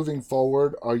 moving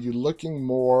forward, are you looking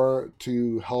more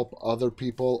to help other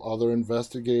people, other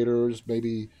investigators,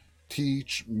 maybe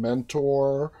teach,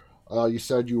 mentor? You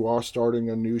said you are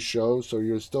starting a new show, so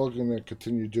you're still going to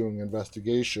continue doing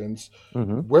investigations.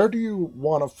 Where do you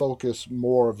want to focus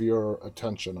more of your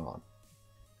attention on?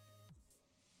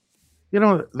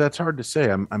 That's hard to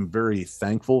say. I'm very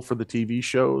thankful for the TV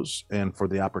shows and for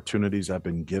the opportunities I've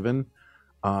been given.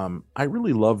 I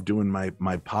really love doing my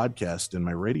podcast and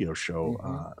my radio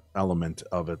show element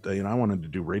of it. I wanted to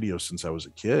do radio since I was a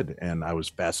kid, and I was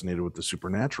fascinated with the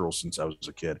supernatural since I was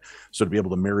a kid. So to be able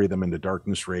to marry them into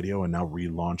Darkness Radio and now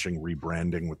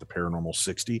rebranding with the Paranormal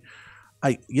 60,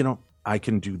 I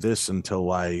can do this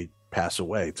until I pass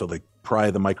away, till they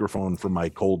pry the microphone from my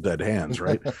cold dead hands,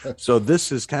 right? So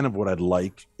this is kind of what I'd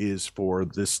like, is for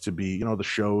this to be, the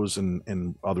shows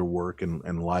and other work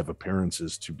and live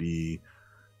appearances to be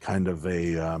kind of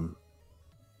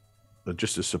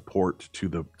just a support to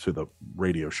the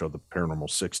radio show, the Paranormal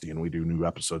 60, and we do new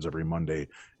episodes every Monday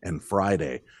and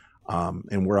Friday,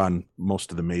 and we're on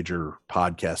most of the major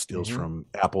podcast deals, from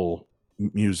Apple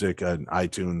Music and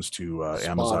iTunes to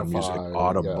Amazon Music,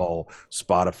 Audible,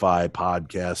 Spotify,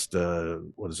 podcast,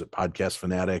 Podcast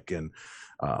Fanatic, and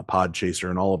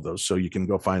Podchaser, and all of those. So you can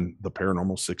go find the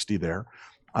Paranormal 60 there.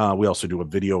 We also do a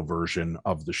video version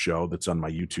of the show that's on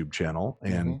my YouTube channel,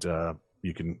 and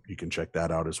you can check that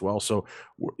out as well. So,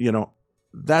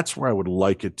 that's where I would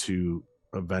like it to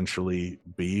eventually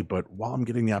be. But while I'm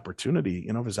getting the opportunity,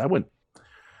 because I went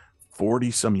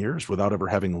 40 some years without ever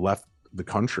having left the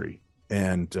country,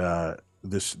 and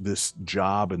this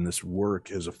job and this work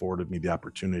has afforded me the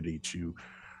opportunity to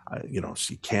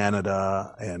see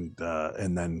Canada and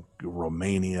then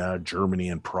Romania, Germany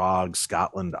and Prague,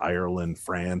 Scotland, Ireland,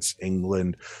 France,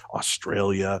 England,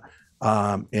 Australia,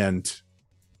 And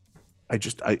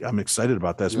I'm excited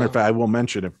about that. As a matter of Yeah. fact, I will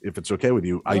mention, if it's okay with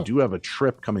you, I Yeah. do have a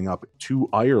trip coming up to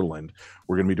Ireland.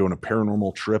 We're going to be doing a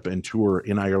paranormal trip and tour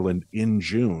in Ireland in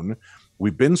June.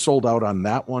 We've been sold out on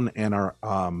that one, and our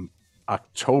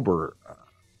October,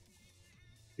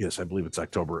 yes, I believe it's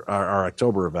October, our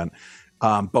October event.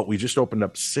 But we just opened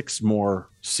up 6 more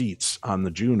seats on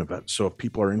the June event. So if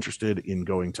people are interested in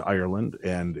going to Ireland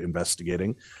and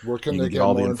investigating, Where can you they can get get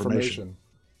all the more information.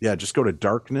 Yeah, just go to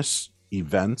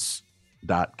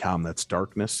darknessevents.com. That's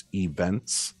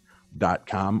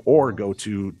darknessevents.com, or go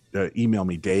to email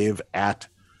me, Dave at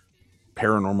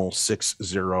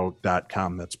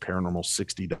paranormal60.com. That's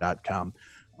paranormal60.com.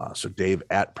 So Dave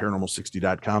at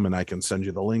paranormal60.com, and I can send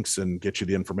you the links and get you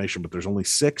the information. But there's only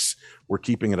 6. We're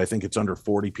keeping it. I think it's under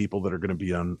 40 people that are going to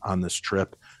be on this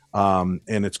trip. And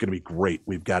it's going to be great.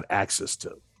 We've got access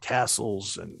to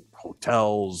castles and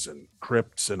hotels and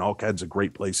crypts and all kinds of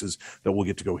great places that we'll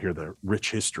get to go hear the rich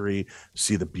history,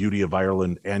 see the beauty of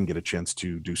Ireland, and get a chance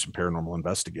to do some paranormal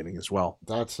investigating as well.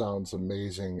 That sounds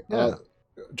amazing. Yeah.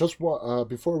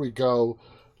 Before we go,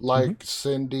 Mm-hmm. like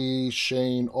Cindy,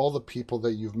 Shane, all the people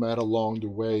that you've met along the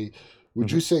way, would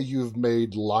Mm-hmm. you say you've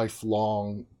made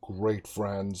lifelong great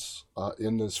friends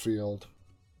in this field?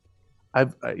 I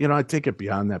take it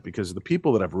beyond that, because the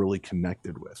people that I've really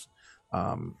connected with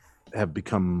um, have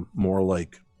become more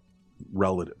like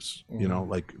relatives,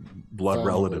 like blood Family,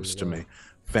 relatives to yeah. me,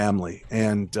 family.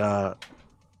 And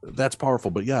that's powerful.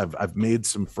 But yeah, I've made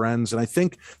some friends. And I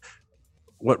think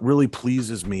what really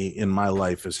pleases me in my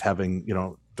life is having,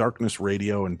 Darkness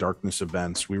Radio and Darkness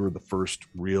Events. We were the first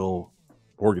real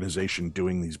organization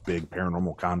doing these big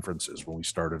paranormal conferences when we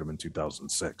started them in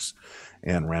 2006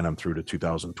 and ran them through to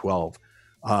 2012.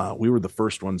 We were the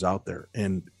first ones out there,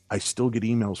 and I still get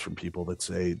emails from people that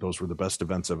say those were the best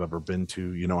events I've ever been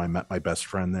to. I met my best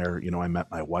friend there. I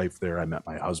met my wife there. I met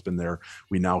my husband there.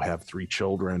 We now have 3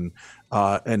 children,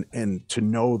 and to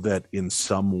know that in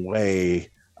some way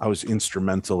I was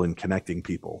instrumental in connecting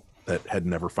people that had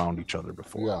never found each other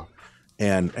before. Yeah.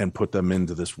 And put them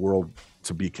into this world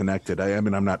to be connected. I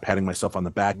mean, I'm not patting myself on the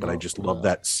back, but I just love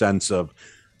that sense of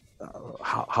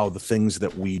how the things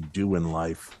that we do in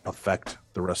life affect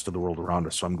the rest of the world around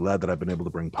us. So I'm glad that I've been able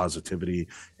to bring positivity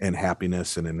and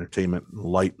happiness and entertainment and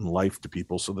light and life to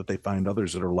people, so that they find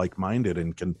others that are like-minded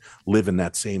and can live in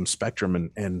that same spectrum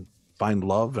and find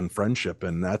love and friendship.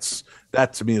 And that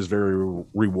to me is very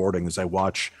rewarding. As I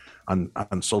watch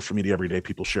on social media every day,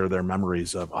 people share their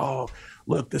memories of, oh,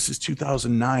 look, this is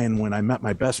 2009 when I met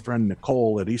my best friend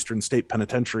Nicole at Eastern State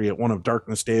Penitentiary at one of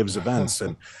Darkness Dave's events,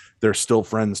 and they're still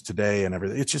friends today and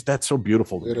everything. It's just, that's so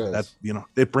beautiful to me. Is. That,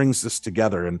 it brings this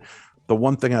together. And the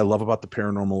one thing I love about the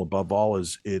paranormal above all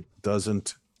is it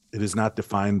is not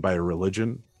defined by a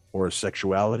religion or a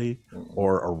sexuality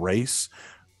or a race.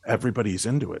 Everybody's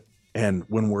into it. And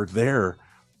when we're there,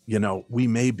 we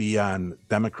may be on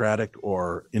Democratic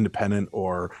or Independent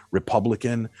or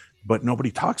Republican, but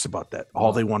nobody talks about that.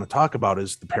 All they want to talk about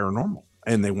is the paranormal,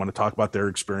 and they want to talk about their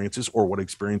experiences or what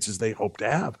experiences they hope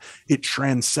to have. It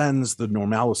transcends the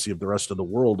normalcy of the rest of the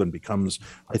world and becomes,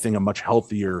 I think, a much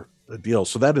healthier deal.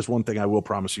 So that is one thing I will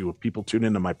promise you. If people tune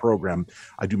into my program,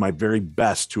 I do my very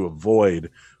best to avoid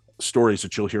stories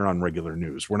that you'll hear on regular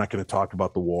news. We're not going to talk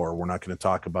about the war. We're not going to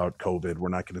talk about COVID. We're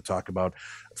not going to talk about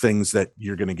things that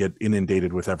you're going to get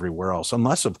inundated with everywhere else.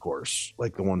 Unless, of course,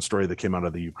 like the one story that came out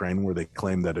of the Ukraine where they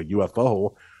claimed that a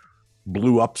UFO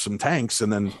blew up some tanks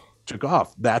and then took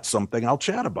off. That's something I'll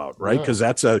chat about, right? Because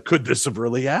could this have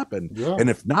really happened? Yeah.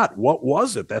 And if not, what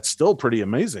was it? That's still pretty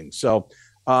amazing. So,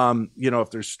 if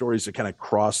there's stories that kind of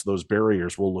cross those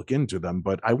barriers, we'll look into them.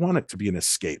 But I want it to be an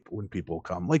escape when people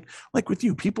come, like with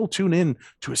you. People tune in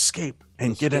to escape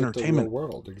and get entertainment, the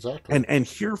world, exactly, and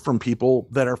hear from people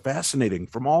that are fascinating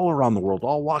from all around the world,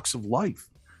 all walks of life.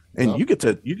 And you get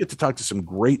to talk to some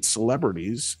great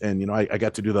celebrities. And I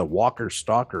got to do the Walker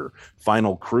Stalker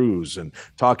final cruise and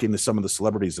talking to some of the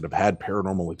celebrities that have had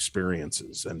paranormal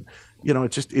experiences. And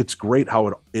it's great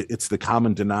how it's the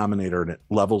common denominator, and it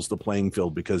levels the playing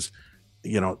field, because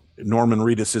Norman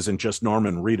Reedus isn't just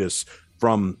Norman Reedus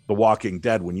from The Walking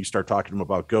Dead. When you start talking to him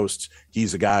about ghosts,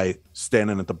 he's a guy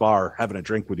standing at the bar having a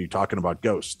drink with you talking about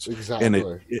ghosts. Exactly.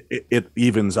 And it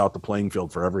evens out the playing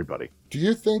field for everybody. Do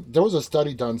you think there was a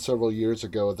study done several years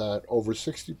ago that over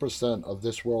 60% of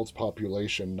this world's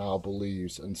population now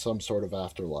believes in some sort of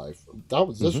afterlife?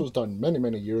 This was done many,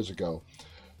 many years ago.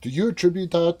 Do you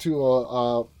attribute that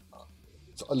to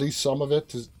at least some of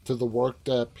it to the work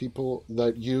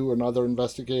that you and other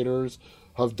investigators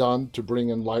have done to bring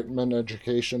enlightenment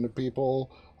education to people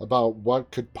about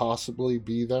what could possibly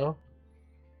be there?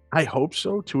 I hope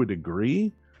so, to a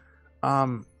degree.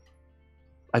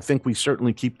 I think we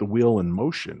certainly keep the wheel in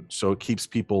motion. So it keeps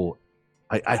people,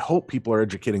 I hope people are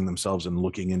educating themselves and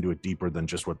looking into it deeper than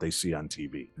just what they see on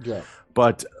TV. Yeah.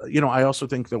 But, I also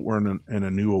think that we're in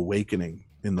a new awakening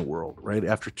in the world, right?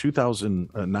 After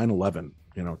 9/11,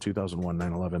 2001,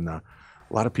 9/11, a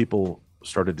lot of people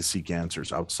started to seek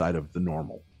answers outside of the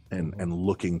normal and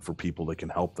looking for people that can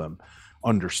help them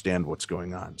understand what's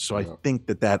going on. So I think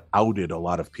that outed a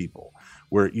lot of people,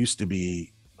 where it used to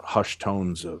be hushed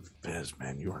tones of, Viz,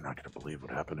 man, you are not going to believe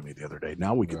what happened to me the other day.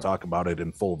 Now we can talk about it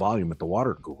in full volume at the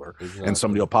water cooler, and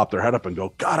somebody will pop their head up and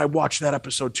go, God, I watched that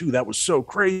episode too. That was so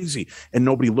crazy. And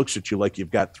nobody looks at you like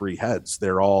you've got three heads.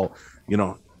 They're all,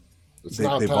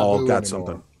 they've all got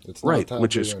something. It's right,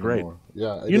 which is anymore. Great.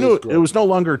 Yeah, it was no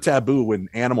longer taboo when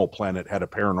Animal Planet had a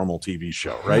paranormal TV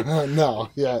show, right?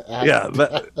 No,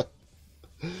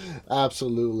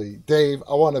 absolutely. Dave,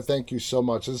 I want to thank you so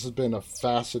much. This has been a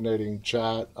fascinating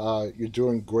chat. You're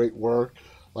doing great work.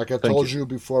 Like I told you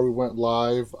before we went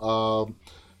live,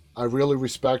 I really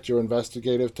respect your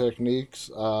investigative techniques.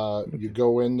 You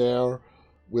go in there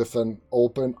with an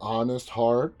open, honest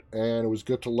heart, and it was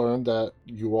good to learn that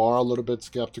you are a little bit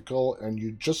skeptical, and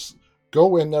you just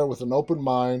go in there with an open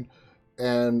mind,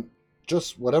 and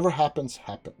just whatever happens,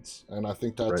 happens. And I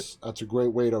think that's a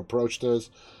great way to approach this.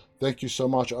 Thank you so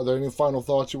much. Are there any final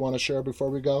thoughts you want to share before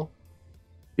we go?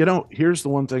 Here's the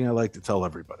one thing I like to tell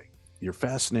everybody. You're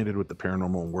fascinated with the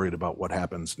paranormal and worried about what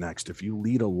happens next. If you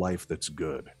lead a life that's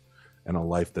good, and a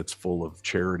life that's full of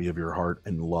charity of your heart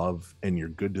and love, and you're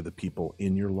good to the people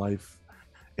in your life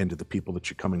and to the people that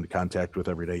you're coming to contact with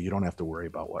every day, you don't have to worry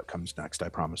about what comes next. I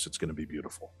promise it's going to be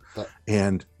beautiful.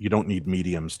 And you don't need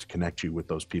mediums to connect you with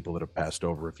those people that have passed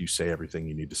over if you say everything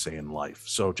you need to say in life.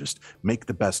 So just make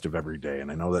the best of every day.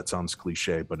 And I know that sounds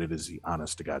cliche, but it is the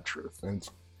honest to God truth. And it's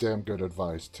damn good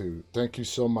advice too. Thank you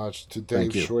so much to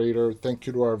Dave Schrader. Thank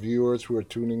you to our viewers who are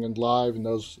tuning in live, and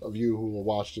those of you who will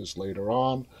watch this later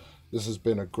on. This has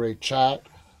been a great chat.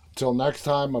 Till next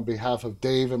time, on behalf of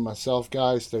Dave and myself,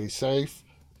 guys, stay safe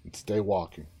and stay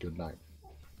walking. Good night.